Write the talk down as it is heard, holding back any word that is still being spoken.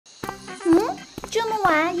这么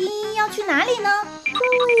晚，茵茵要去哪里呢？周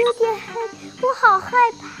围有点黑，我好害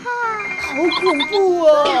怕。好恐怖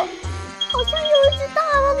啊！好像有一只大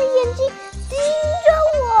大的眼睛盯着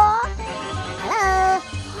我。Hello，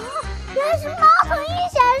 原来是猫头鹰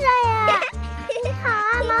先生呀！你好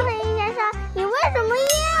啊，猫头鹰先生，你为什么夜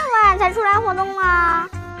晚才出来活动啊？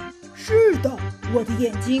是的，我的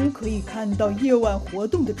眼睛可以看到夜晚活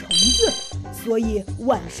动的虫子，所以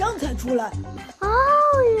晚上才出来。哦，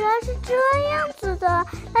原来是这样子的。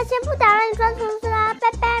那先不打扰你抓虫子啦，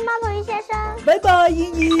拜拜，猫头鹰先生。拜拜，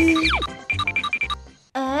茵茵。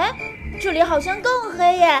哎，这里好像更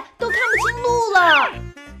黑耶，都看不清路了。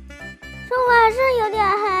这晚上有点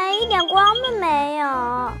黑，一点光都没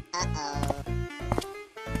有。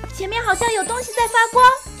前面好像有东西在发光，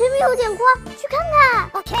前面有点光，去看看。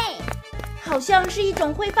OK。好像是一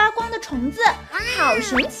种会发光的虫子，好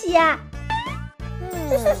神奇呀！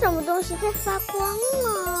这是什么东西在发光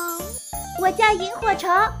呢？我叫萤火虫，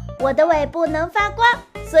我的尾部能发光，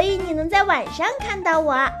所以你能在晚上看到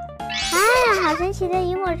我。哎呀，好神奇的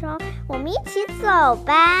萤火虫，我们一起走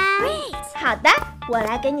吧。好的，我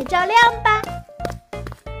来给你照亮吧。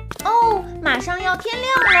哦，马上要天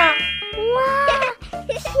亮了。哇，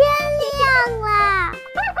天亮了！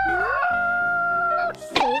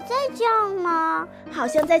谁在叫呢？好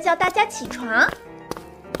像在叫大家起床。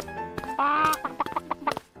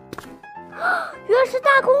原来是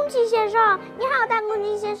大公鸡先生。你好，大公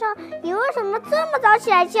鸡先生，你为什么这么早起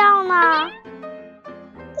来叫呢？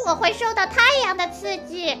我会受到太阳的刺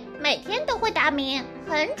激，每天都会打鸣，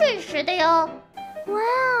很准时的哟。哇，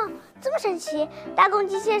这么神奇！大公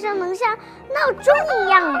鸡先生能像闹钟一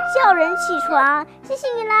样叫人起床，谢谢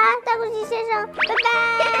你啦，大公鸡先生，拜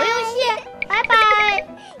拜。不用谢，拜拜。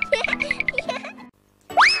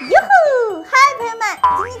哟吼！嗨，朋友们，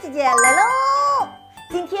晶晶姐姐来喽！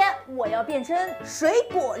今天我要变成水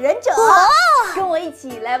果忍者，跟我一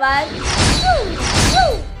起来玩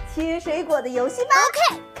切水果的游戏吧。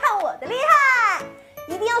OK， 看我的厉害！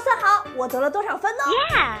一定要算好我得了多少分哦。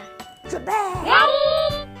准备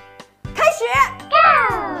Ready， 开始 Go！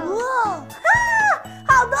 哇，哈，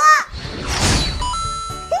好多！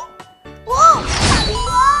哇，大苹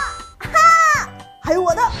果！哈，还有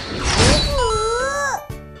我的梨子，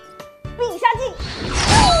必杀技！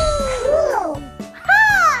哈，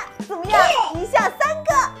怎么样？一下3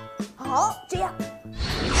个，好，这样。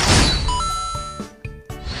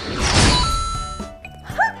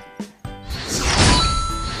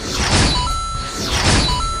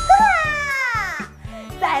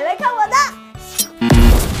再来看我的，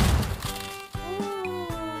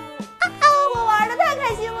我玩得太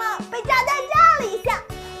开心了，被炸弹炸了一下，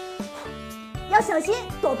要小心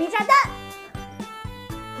躲避炸弹。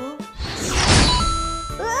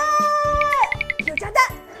有炸弹，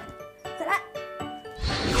再来。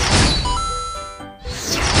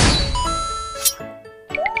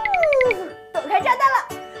躲开炸弹了，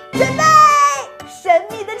准备，神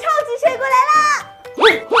秘的超级水果来啦！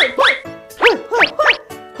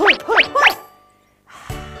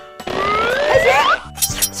开始！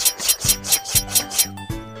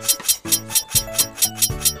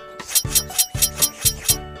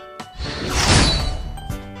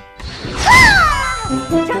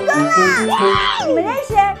成功了！你们认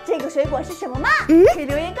识这个水果是什么吗？可以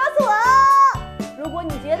留言告诉我哦。如果你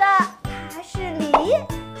觉得它是梨，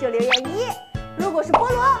就留言1；如果是菠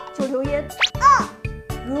萝，就留言2；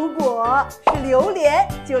如果是榴莲，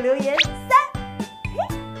就留言3。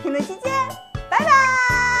评论区见，拜拜！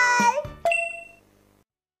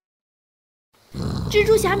蜘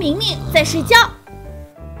蛛侠明明在睡觉，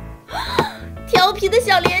调皮的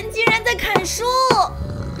小莲竟然在砍树，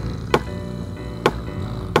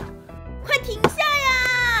快停下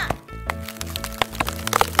呀！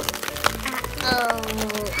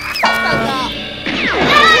糟糕！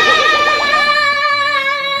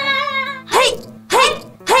嘿，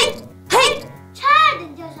差点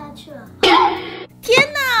掉下去了。天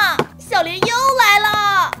哪，小莲又来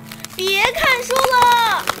了！别砍树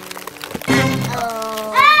了！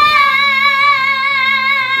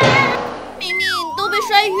明明都被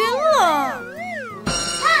摔晕了。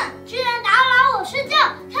哼，居然打扰我睡觉，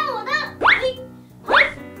看我的！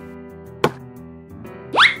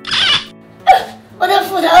我的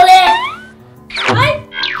斧头嘞！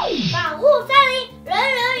保护森林，人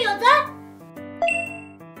人有责。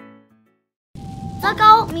糟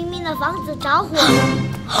糕，明明的房子着火！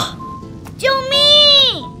救命！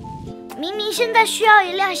明明现在需要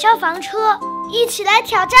一辆消防车，一起来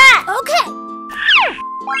挑战。OK。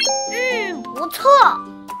不错。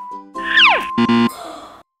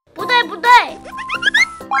不对，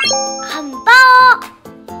很棒哦！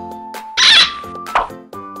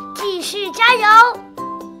计时士加油！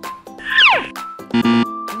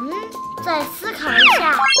再思考一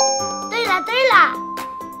下。对了，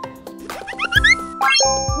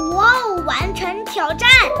哇哦，完成挑战！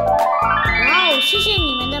哇哦，谢谢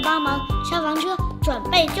你们的帮忙，消防车准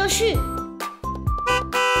备就绪。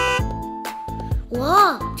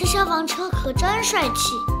哇，这消防车可真帅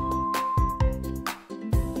气！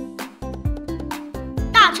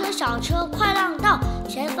大车小车快让道，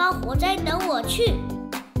前方火灾等我去。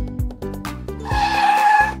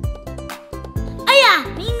哎呀，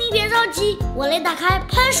明明别着急，我来打开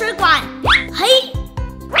喷水管。嘿，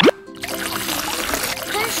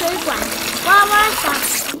喷水管哇哇响，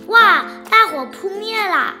哇，大火扑灭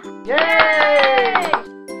啦！耶！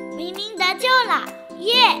明明得救了，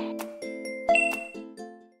耶！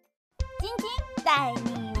晶晶带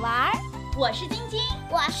你玩，我是晶晶，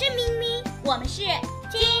我是明明，我们是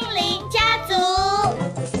精灵家族。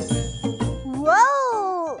哇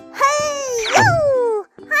哦，嘿哟！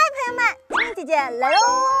嗨，朋友们，晶晶姐姐来喽！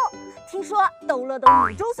听说逗乐的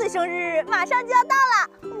5周岁生日马上就要到了，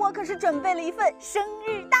我可是准备了一份生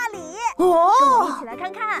日大礼哦！跟我一起来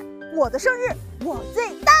看看我的生日，我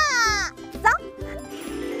最大！走。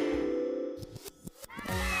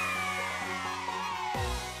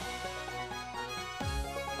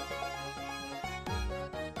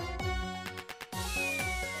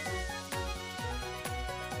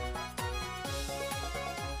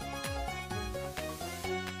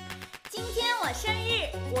今天我生日，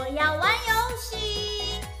我要玩游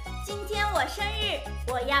戏。今天我生日，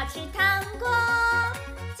我要吃糖果。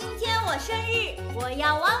今天我生日，我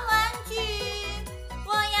要玩玩具，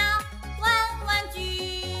我要玩玩具。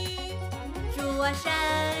祝我生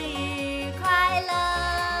日快乐，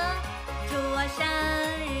祝我生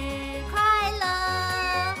日快乐，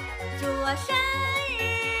祝我生日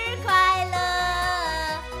快乐，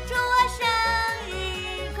祝我生日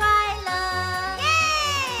快乐！耶！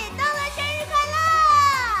到了，生日快乐！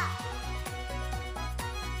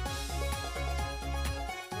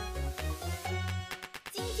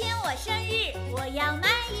今天我生日，我要买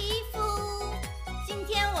衣服。今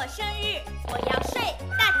天我生日，我要睡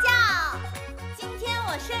大觉。今天我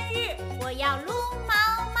生日，我要撸毛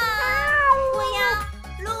毛，我要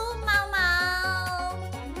撸毛毛。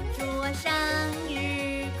祝我生日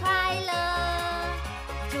快乐，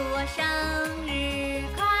祝我生日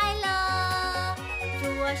快乐，祝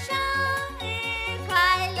我生日快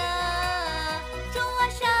乐，祝我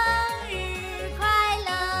生日快乐！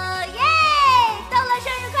耶！到了，生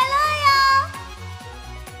日快乐哟！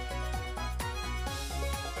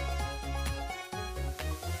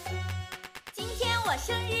今天我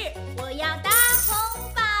生日，我要打红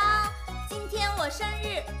包。今天我生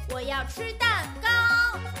日，我要吃蛋糕。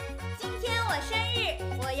今天我生日，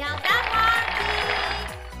我要打 party，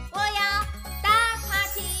 我要打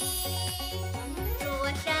party。祝我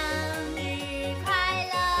生日快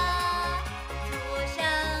乐，祝我生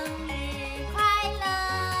日快乐，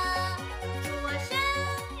祝我生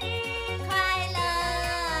日快乐，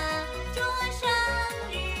祝我生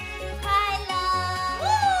日快乐！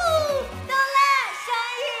到了，生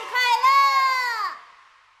日快乐！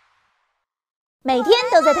每天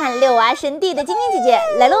都在看遛娃神地的晶晶姐姐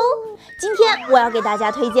来喽！今天我要给大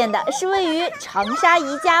家推荐的是位于长沙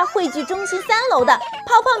宜家汇聚中心3楼的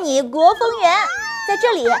泡泡米国风园。在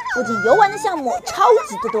这里不仅游玩的项目超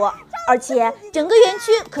级的多，而且整个园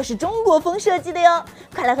区可是中国风设计的哟！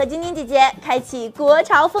快来和晶晶姐姐开启国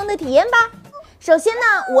潮风的体验吧！首先呢，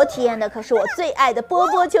我体验的可是我最爱的波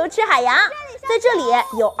波球池海洋。在这里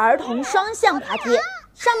有儿童双向滑梯，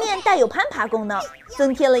上面带有攀爬功能，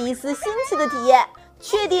增添了一丝新奇的体验。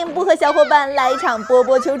确定不和小伙伴来一场波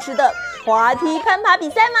波球池的滑梯攀爬比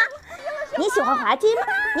赛吗？你喜欢滑梯吗？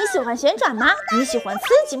你喜欢旋转吗？你喜欢刺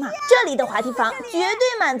激吗？这里的滑梯房绝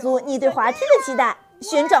对满足你对滑梯的期待。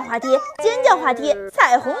旋转滑梯、尖叫滑梯、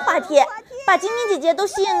彩虹滑梯，把晶晶姐姐都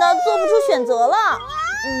吸引得做不出选择了。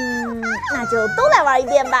那就都来玩一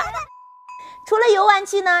遍吧。除了游玩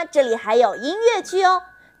区呢，这里还有音乐区哦。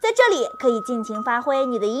在这里可以尽情发挥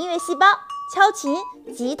你的音乐细胞，敲琴、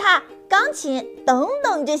吉他、钢琴等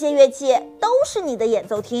等这些乐器都是你的演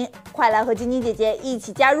奏厅。快来和晶晶姐姐一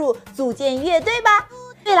起加入，组建乐队吧！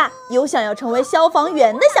对了，有想要成为消防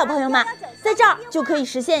员的小朋友们，在这儿就可以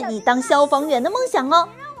实现你当消防员的梦想哦。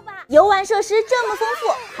游玩设施这么丰富，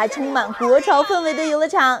还充满国潮氛围的游乐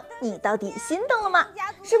场，你到底心动了吗？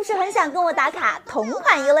是不是很想跟我打卡同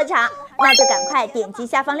款游乐场？那就赶快点击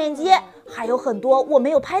下方链接，还有很多我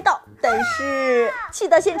没有拍到，但是去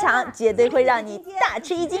到现场绝对会让你大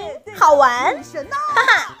吃一惊，好玩！哈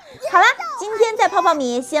哈，好啦，今天在泡泡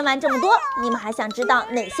米先玩这么多，你们还想知道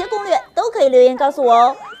哪些攻略都可以留言告诉我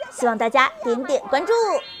哦，希望大家点点关注。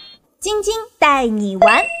晶晶带你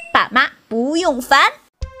玩，爸妈不用烦。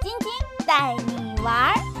晶晶带你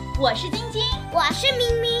玩，我是晶晶，我是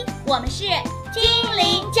咪咪，我们是精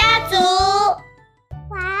灵家族。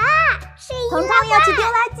哇，是一彤彤要去丢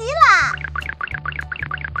垃圾啦！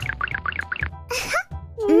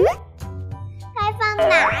该放哪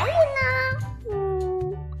里呢？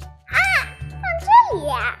放这里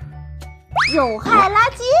呀。有害垃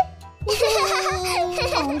圾。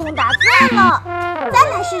彤彤答错了，再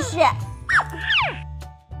来试试。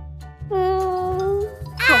可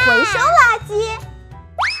回收垃圾，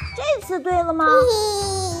这次对了吗？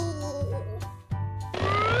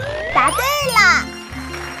答对了！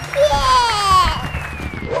耶！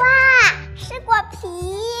哇，是果皮。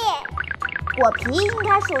果皮应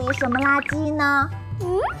该属于什么垃圾呢？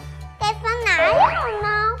该放哪里好呢？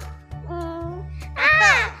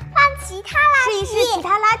放其他垃圾。试一试其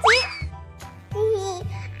他垃圾。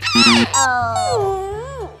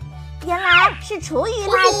原来是厨余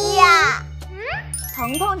垃圾呀！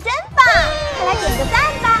彤彤真棒，快来点个赞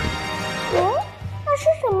吧！那是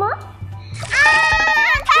什么？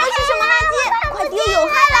这是什么垃圾？快丢有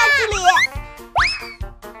害垃圾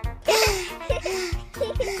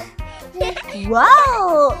里！哇哦，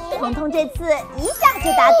彤彤这次一下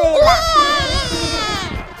就答对了。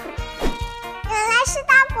原来是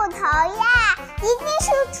大骨头呀，一定是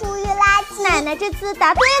厨余垃圾。奶奶这次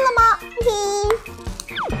答对了吗？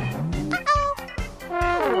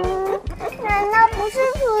难道不是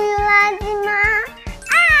厨余垃圾吗？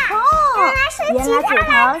原来骨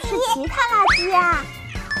头是其他垃圾呀！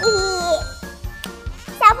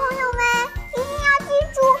小朋友们一定要记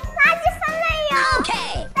住垃圾分类哟。OK，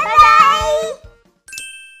 拜拜。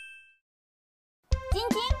晶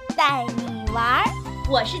晶带你玩，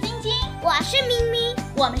我是晶晶，我是咪咪，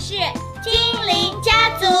我们是精灵家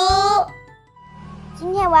族。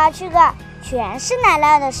今天我要去个全是奶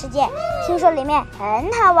酪的世界，听说里面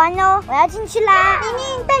很好玩哦，我要进去啦！咪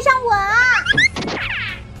咪，带上我啊！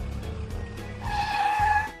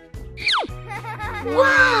哇，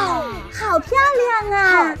好漂亮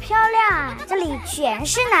啊！好漂亮啊！这里全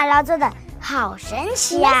是奶酪做的，好神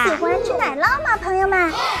奇呀！你们喜欢吃奶酪吗，朋友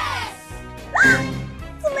们？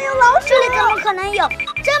怎么有老鼠？这里怎么可能有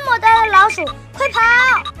这么大的老鼠？快跑！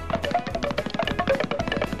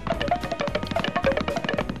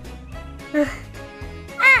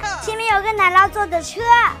前面有个奶酪做的车，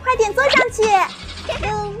快点坐上去！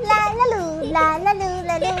噜啦啦噜啦啦噜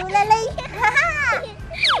啦噜啦嘞！哈哈！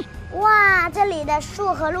哇，这里的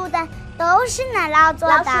树和路灯都是奶酪做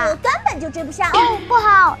的，老鼠根本就追不上。不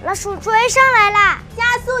好，老鼠追上来了！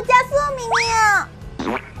加速加速，明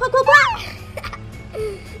明！快快快！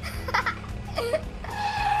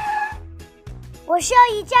我需要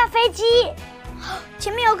一架飞机，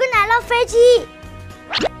前面有个奶酪飞机。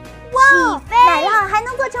哇，起飞！奶酪还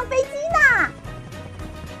能做成飞机呢！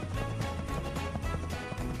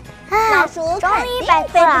老鼠终肯定于摆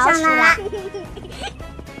飞不上老来。鼠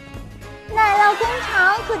奶酪工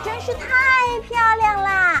厂可真是太漂亮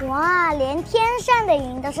啦！哇，连天上的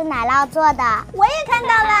云都是奶酪做的。我也看到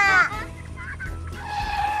啦！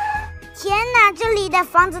天哪，这里的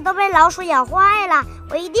房子都被老鼠咬坏了，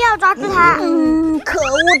我一定要抓住它。可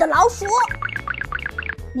恶的老鼠！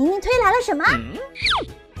明明推来了什么？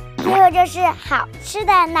最后就是好吃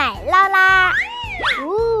的奶酪啦！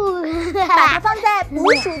把它放在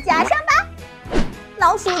捕鼠夹上吧。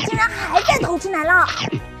老鼠竟然还在偷吃奶酪！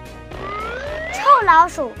臭老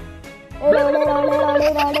鼠，过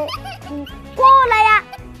来呀！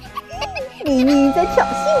明明在挑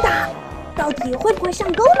衅它，到底会不会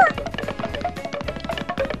上钩呢？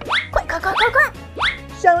快快快快快，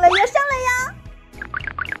上来呀上来呀！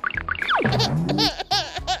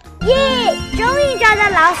耶，终于抓到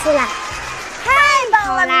老鼠了，太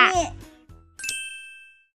棒了，啦咪咪！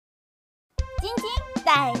晶晶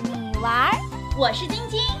带你玩，我是晶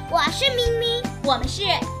晶，我是咪咪，我们是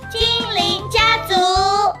精灵家族。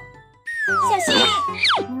小心，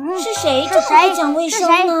是谁这么是谁不讲卫生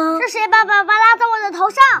呢？是谁把粑粑拉在我的头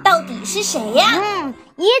上？到底是谁呀？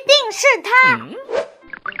一定是他！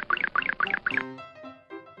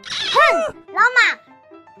哼，老马，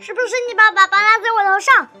是不是你把粑粑拉在我头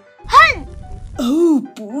上？哼！哦，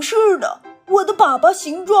不是的，我的粑粑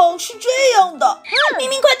形状是这样的。明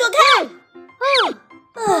明快躲开！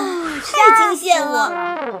太惊险了！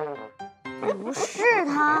不是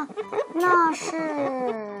他，那是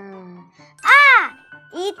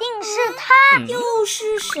一定是他！又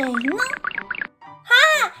是谁呢？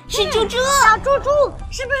是猪猪！小猪猪，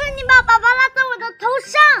是不是你把粑粑拉在我的头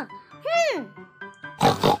上？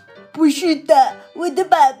不是的，我的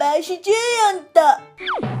粑粑是这样的。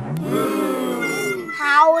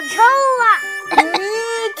好臭啊！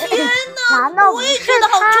天难道我也觉得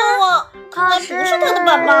好臭啊！看来不是他的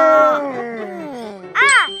爸爸。啊，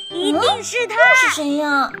一定是他！是谁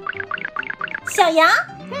呀？小羊？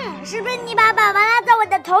是不是你把爸爸拉在我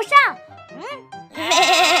的头上？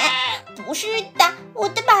不是的，我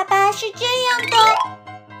的爸爸是这样的。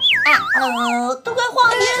都快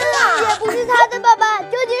晃晕了。也不是他的爸爸，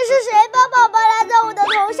究竟是谁把爸爸拉在我的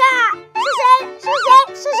头上？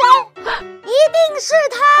是谁？一定是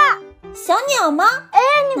他！小鸟吗？哎，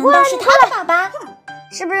你过来，难道是他的爸爸？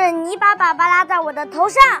是不是你把爸爸拉在我的头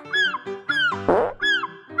上？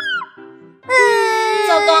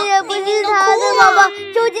糟糕，也不是他的爸爸，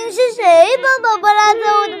究竟是谁把爸爸拉在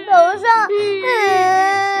我的头上？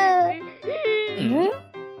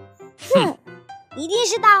一定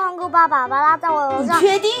是大黄狗把爸爸拉在我头上。你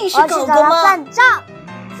确定是狗狗我要去找他吗？算账。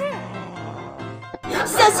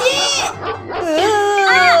小心！快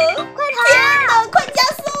跑！快加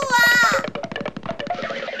速啊！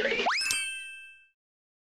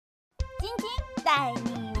晶晶带你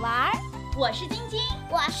玩，我是晶晶，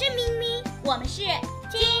我是咪咪，我们是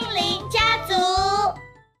精灵家族。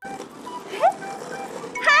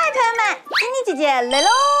嗨，朋友们，晶晶姐姐来喽！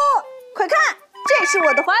快看，这是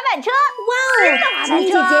我的滑板车！哇哦，晶晶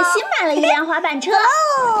姐姐新买了一辆滑板车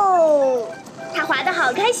哦，她滑得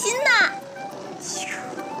好开心呢。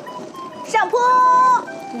上坡！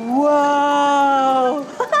哇哦，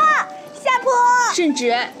哈哈，下坡！甚至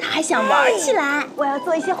她还想玩起来。我要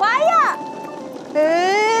做一些花样。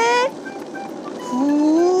哎，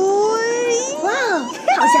哇，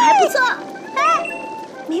好像还不错。哎，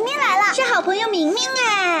明明来了，是好朋友明明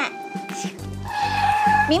哎。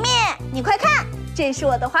明明，你快看，这是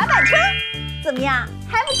我的滑板车，怎么样？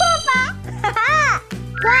还不错吧？哈哈！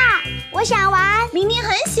哇，我想玩。明明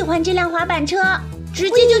很喜欢这辆滑板车，直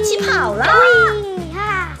接就起跑了。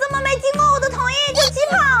怎么没经过我的同意就起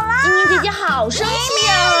跑了？晶晶姐姐好生气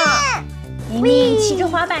啊！明明骑着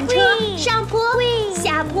滑板车上坡、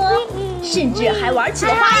下坡，甚至还玩起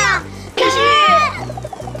了花样。可是，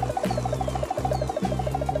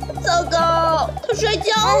糟糕，她摔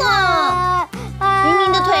跤了，明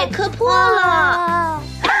明的腿磕破了。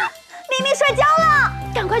明明摔跤了，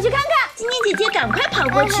赶快去看看。晶晶姐姐赶快跑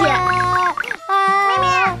过去。明明，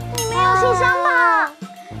你没有受伤吧？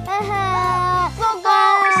糟糕，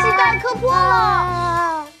膝盖磕破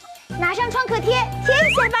了。拿上创可贴，贴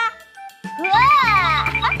一下吧。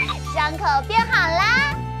伤口变好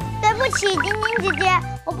啦。对不起，晶晶姐姐，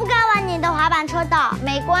我不该玩你的滑板车的。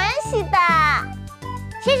没关系的，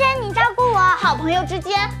谢谢你照顾我。好朋友之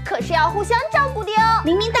间可是要互相照顾的哦。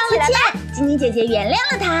明明道了歉，晶晶姐姐原谅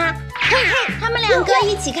了她。他们两个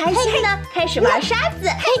一起开心的开始玩沙子。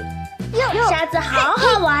沙子好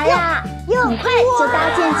好玩啊！很快就搭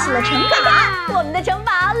建起了城堡。我们的城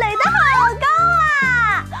堡垒得好高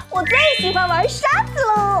啊！我最喜欢玩沙子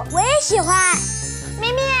喽。我也喜欢。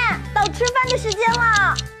明明，到吃饭的时间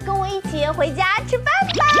了，跟我一起回家吃饭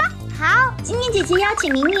吧。好，晶晶姐姐邀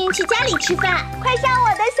请明明去家里吃饭。快上我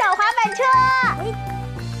的小滑板车。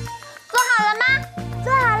做好了吗？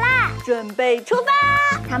做好啦，准备出发。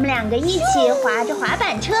他们两个一起滑着滑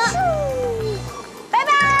板车。拜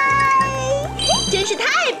拜！真是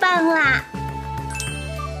太棒啦！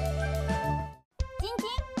晶晶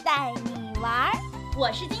带你玩，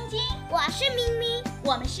我是晶晶，我是咪咪，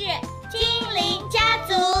我们是精灵家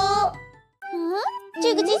族。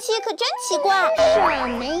这个机器可真奇怪。什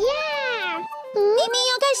么呀？明明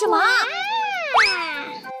要干什么？哇！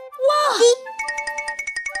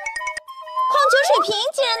矿泉水瓶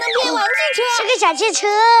竟然能变玩具车，是个小汽车。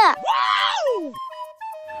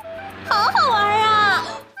好好玩啊！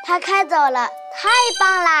它开走了，太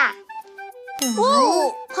棒啦！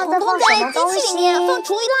哦，它在放什么东西？机器里面放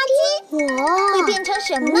厨余垃圾，哇，会变成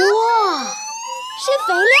什么呢？哇，是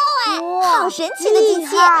肥料哎，好神奇的机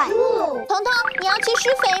器！彤彤，你要去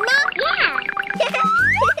施肥吗？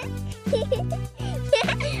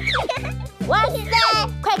哇塞，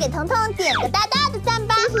快给彤彤点个大大的赞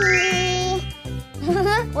吧！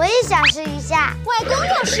我也想试一下。外公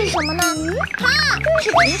要试什么呢？它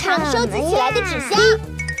是平常收集起来的纸箱。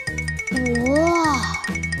哇，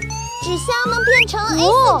纸箱能变成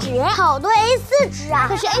A4 纸，好多 A4 纸啊！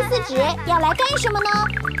可是 A4 纸要来干什么呢？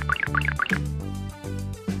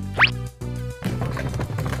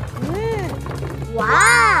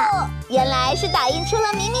哇，原来是打印出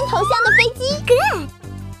了明明头像的飞机。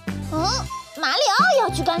马里奥要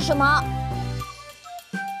去干什么？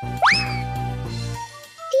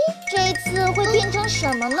这次会变成什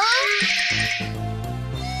么呢？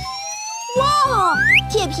哇，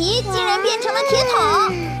铁皮竟然变成了铁桶。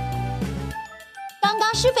刚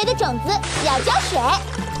刚施肥的种子要浇水。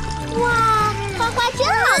哇，花花真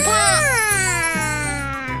好看。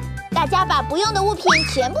大家把不用的物品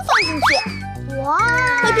全部放进去。哇，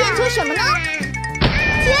会变出什么呢？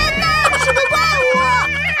天哪，是个怪物！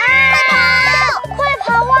快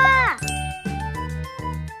跑啊！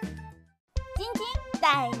晶晶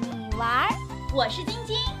带你玩，我是晶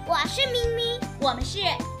晶，我是咪咪，我们是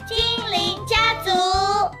精灵家族。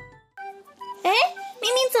哎，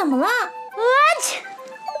明明怎么了？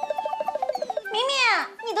明明，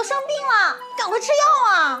你都生病了，赶快吃药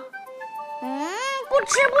啊！不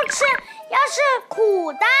吃，药是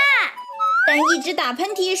苦的。但一直打喷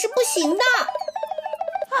嚏是不行的。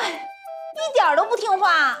哎，一点都不听话。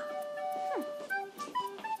哇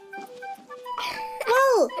哦，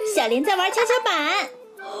小莲在玩跷跷板。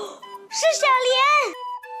是小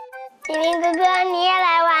莲。玲玲哥哥，你也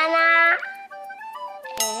来玩啊？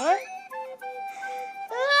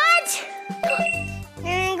玲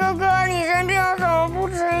玲哥哥，你生病了怎么不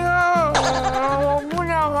吃药？我不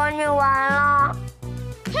想和你玩了。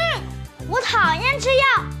我讨厌吃药，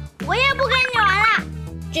我也不跟你玩了。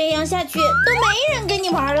这样下去都没人跟你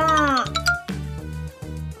玩了。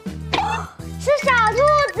是小兔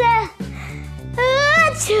子。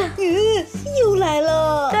又来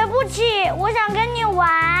了。对不起，我想跟你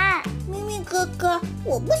玩。明明哥哥，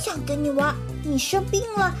我不想跟你玩，你生病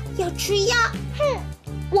了要吃药。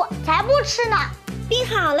我才不吃呢。病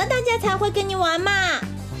好了，大家才会跟你玩嘛。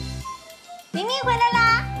明明回来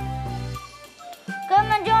啦！根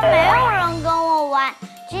本就没有人跟我玩。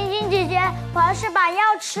晶晶姐姐，我还是把药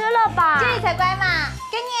吃了吧。这才乖嘛，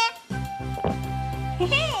给你。嘿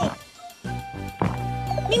嘿，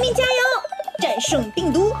明明加油！战胜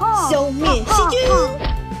病毒，消灭细菌。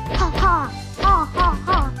哈哈哈哈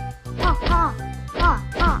哈哈哈哈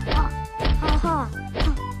哈哈哈！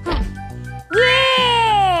耶！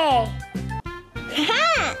哈哈，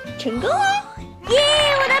成功了！耶！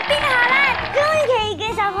我的病好了，终于可以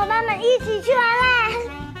跟小伙伴们一起去玩啦！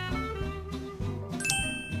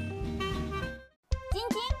晶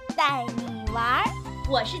晶带你玩，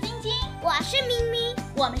我是晶晶，我是咪咪，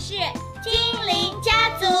我们是精灵家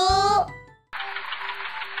族。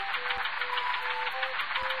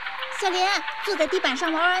小莲，坐在地板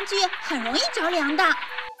上玩玩具很容易着凉的。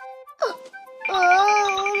我怎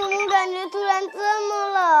么感觉突然这么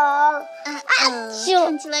冷？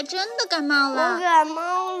看起来真的感冒我了。感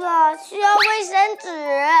冒了，需要卫生纸。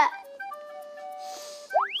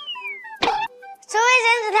抽卫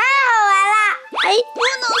生纸太好玩了！不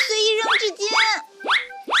能随意扔纸巾。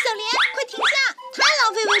小莲，快停下，太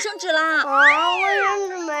浪费卫生纸了。卫生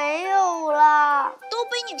纸没有了，都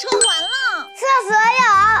被你抽完了。厕所有。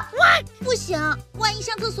不行，万一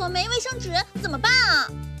上厕所没卫生纸怎么办啊？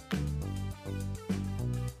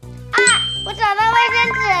我找到卫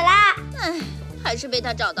生纸啦！还是被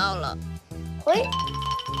他找到了。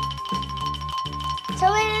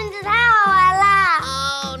抽卫生纸太好玩了。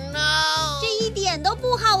Oh no！ 这一点都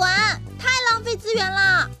不好玩，太浪费资源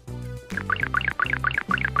了。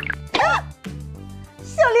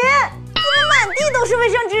小莲，怎么满地都是卫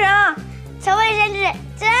生纸啊？抽卫生纸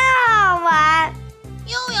真好玩。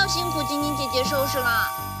又要辛苦晶晶姐姐收拾了。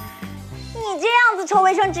你这样子抽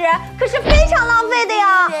卫生纸可是非常浪费的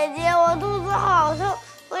呀！姐姐，我肚子好痛，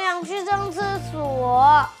我想去上厕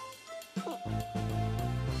所。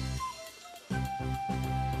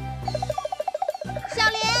小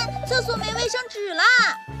莲，厕所没卫生纸了。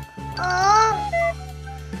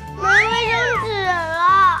没卫生纸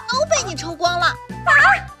了，都被你抽光了。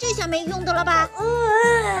这下没用的了吧？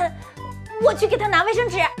我去给他拿卫生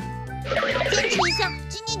纸。坚持一下，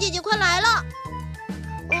晶晶姐姐快来了。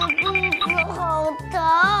我肚子好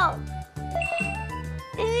疼。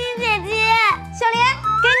晶晶姐姐，小莲，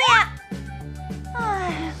给你。哎，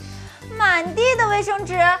满地的卫生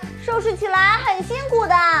纸，收拾起来很辛苦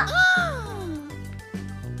的。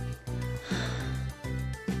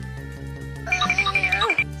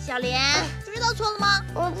小莲，知道错了吗？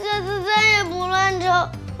我这次再也不乱抽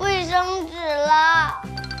卫生纸了。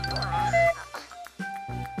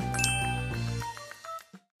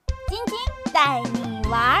晶晶带你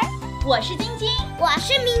玩，我是晶晶，我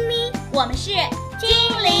是咪咪，我们是精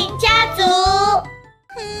灵家族。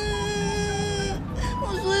我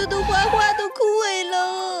所有的花花都枯萎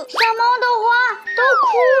了。小猫的花都枯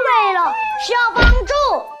萎了，需要帮助。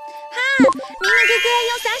明明哥哥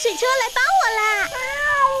用洒水车来帮我啦！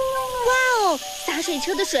哇哦，洒水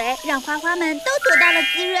车的水让花花们都得到了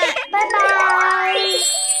滋润。拜拜。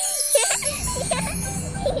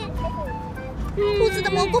兔子的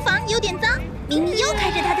蘑菇房有点脏，明明又开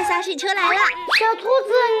着他的洒水车来了。小兔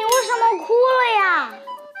子，你为什么哭了呀？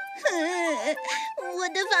我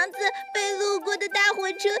的房子被路过的大火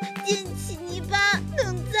车溅起泥巴，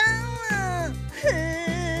弄脏了。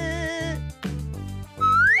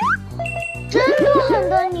真多很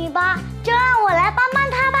多泥巴，就让我来帮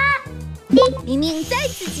帮他吧。明明再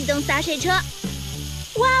次启动洒水车，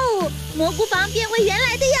哇哦，蘑菇房变回原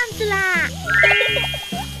来的样子啦！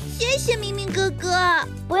谢谢明明哥哥，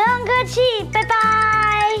不用客气，拜拜。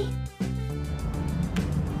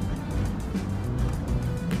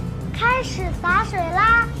开始洒水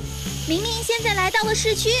啦！明明现在来到了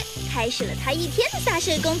市区，开始了他一天的洒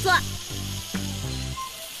水工作。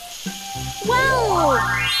哇哦，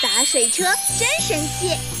洒水车真神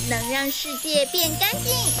奇，能让世界变干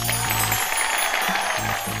净。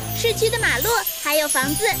市区的马路还有房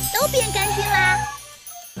子都变干净啦。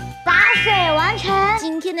洒水完成，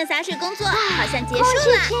今天的洒水工作好像结束空气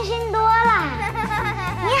了。清新多了。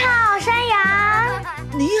你好，山羊。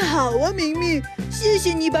你好啊，明明，谢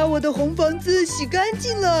谢你把我的红房子洗干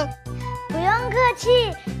净了。不用客气，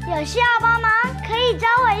有需要帮忙可以找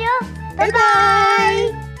我哟。拜拜。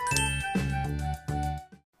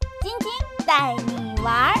晶晶带你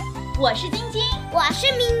玩，我是晶晶，我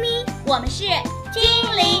是咪咪，我们是精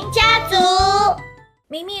灵家族。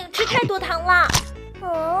明明吃太多糖了，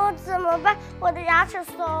哦，怎么办？我的牙齿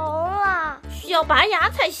松了，需要拔牙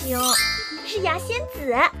才行。是牙仙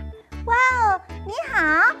子。哇哦，你好，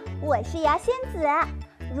我是牙仙子。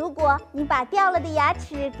如果你把掉了的牙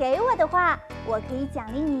齿给我的话，我可以奖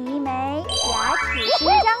励你一枚牙齿勋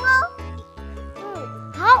章哦。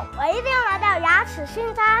好，我一定要拿到牙齿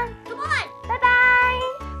勋章。Come on， 拜拜。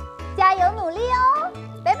加油努力哦，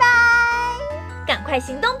拜拜。赶快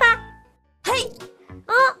行动吧！嘿，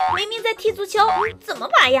啊，明明在踢足球，怎么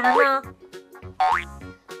拔牙呢？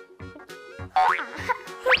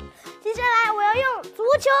接下来我要用足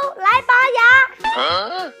球来拔牙。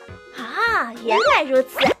啊，原来如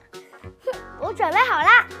此。我准备好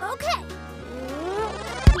啦。OK。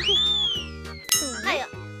哎呀，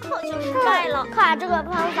好像失败了。看这个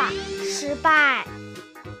方法，失败。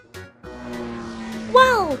哇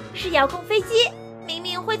哦，是遥控飞机，明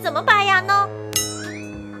明会怎么拔牙呢？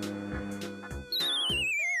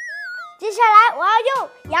接下来我要用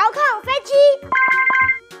遥控飞机。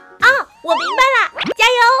啊，我明白了，加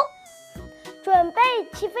油！准备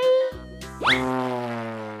起飞。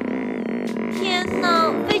天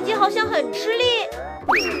哪，飞机好像很吃力。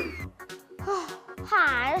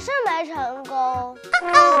还是没成功。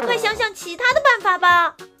快想想其他的办法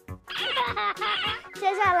吧。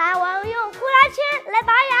接下来我要用呼啦圈来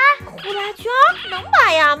拔牙。呼啦圈能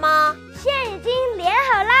拔牙吗？线已经连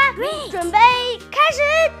好啦，准备开始。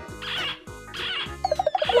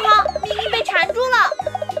不好，明明被缠住了。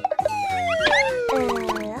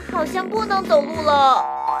好像不能走路了。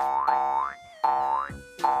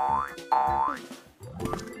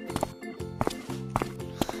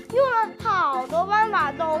用了好多办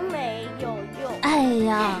法都没有用。哎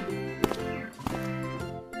呀，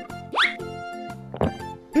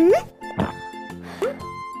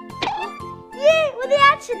耶，我的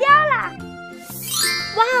牙齿掉了。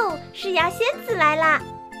哇哦，是牙仙子来啦！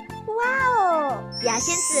哇哦，牙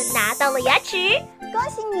仙子拿到了牙齿，恭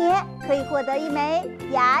喜你，可以获得一枚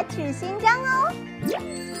牙齿勋章哦。是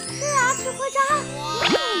牙齿徽章。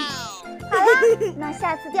好了，那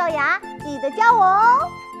下次掉牙记得叫我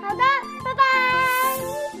哦。好的，拜拜。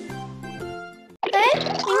哎，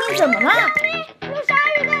明明怎么了？有鲨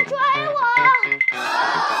鱼在追我！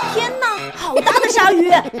天哪，好大的鲨鱼！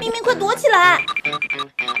明明快躲起来！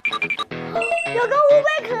有个乌龟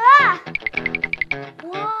壳。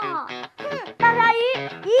哇，大鲨鱼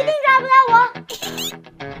一定抓不到我。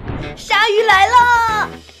鲨鱼来了！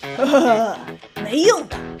呵呵，没用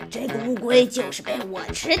的，这个乌龟就是被我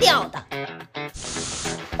吃掉的。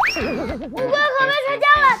乌龟壳被吃掉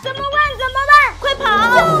了，怎么办？怎么办？快跑！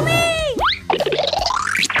救命！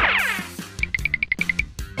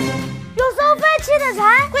有艘废弃的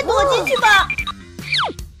船，快躲进去吧！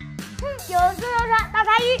有四艘船，大鲨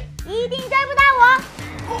鱼一定追不到我。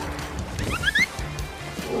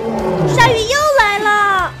鲨鱼又来了！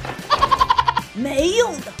没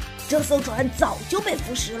用的，这艘船早就被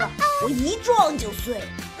腐蚀了，我一撞就碎。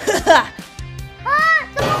哈哈！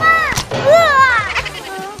怎么办？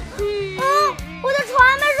我的船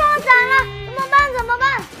被撞散了，怎么办？怎么办？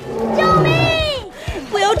救命！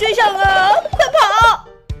不要追上啊！快跑！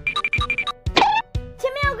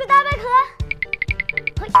前面有个大贝壳。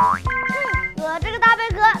有这个大贝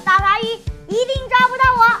壳，大鲨鱼一定抓不到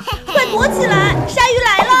我。快躲起来！鲨鱼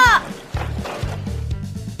来了！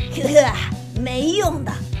呵呵，没用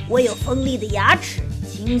的，我有锋利的牙齿，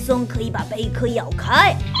轻松可以把贝壳咬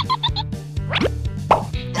开。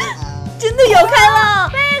真的咬开了！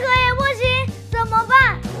贝壳也不行，怎么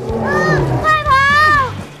办？快跑！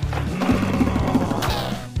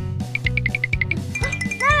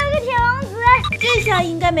那有个铁笼子，这下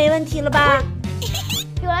应该该没问题了吧？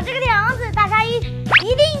有了这个铁笼子，大鲨鱼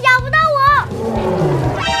一定咬不到我。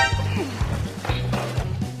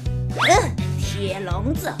铁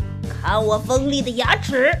笼子，看我锋利的牙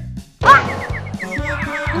齿！哈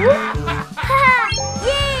哈，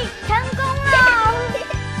耶，成功了！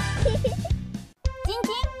晶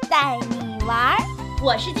晶带你玩，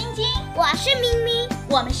我是晶晶，我是咪咪，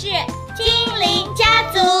我们是精灵家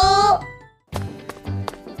族。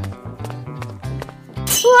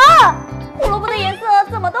哇，胡萝卜的颜色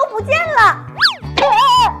怎么都不见了？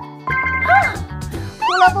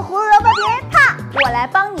胡萝卜别怕，我来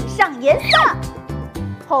帮你上颜色。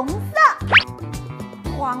红色、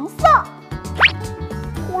黄色，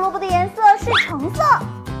胡萝卜的颜色是橙色。哈，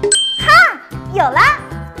有了，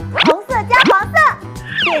红色加黄色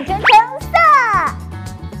变成橙色。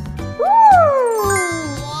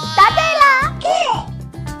答对了。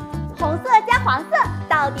红色加黄色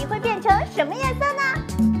到底会变成什么颜色呢？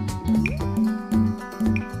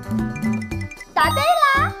答对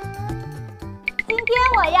了。今天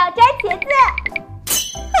我要摘茄子。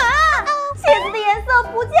茄子的颜色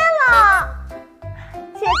不见了。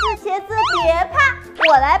茄子别怕，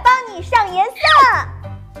我来帮你上颜色。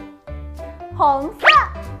红色、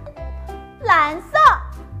蓝色，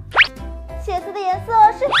茄子的颜色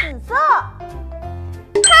是紫色。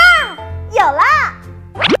哈，有了，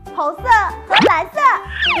红色和蓝色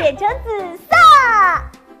变成紫色。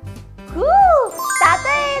答对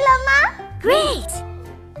了吗 ？Great！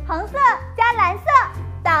 红色加蓝色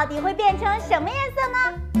到底会变成什么颜色呢？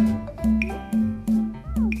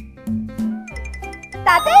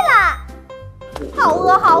答对了。好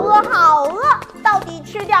饿，好饿，好饿！到底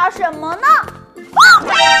吃点什么呢？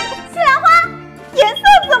西兰花，颜色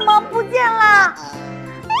怎么不见了？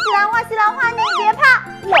西兰花，你别怕，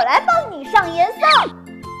我来帮你上颜色。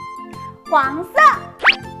黄色、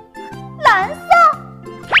蓝色，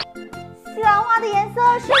西兰花的颜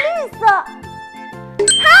色是绿色。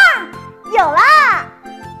哈，有啦！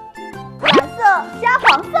蓝色加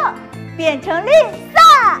黄色变成绿色。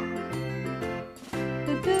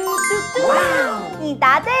你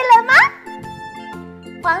答对了吗？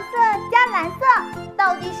黄色加蓝色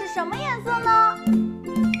到底是什么颜色呢？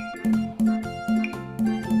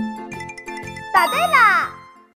答对了。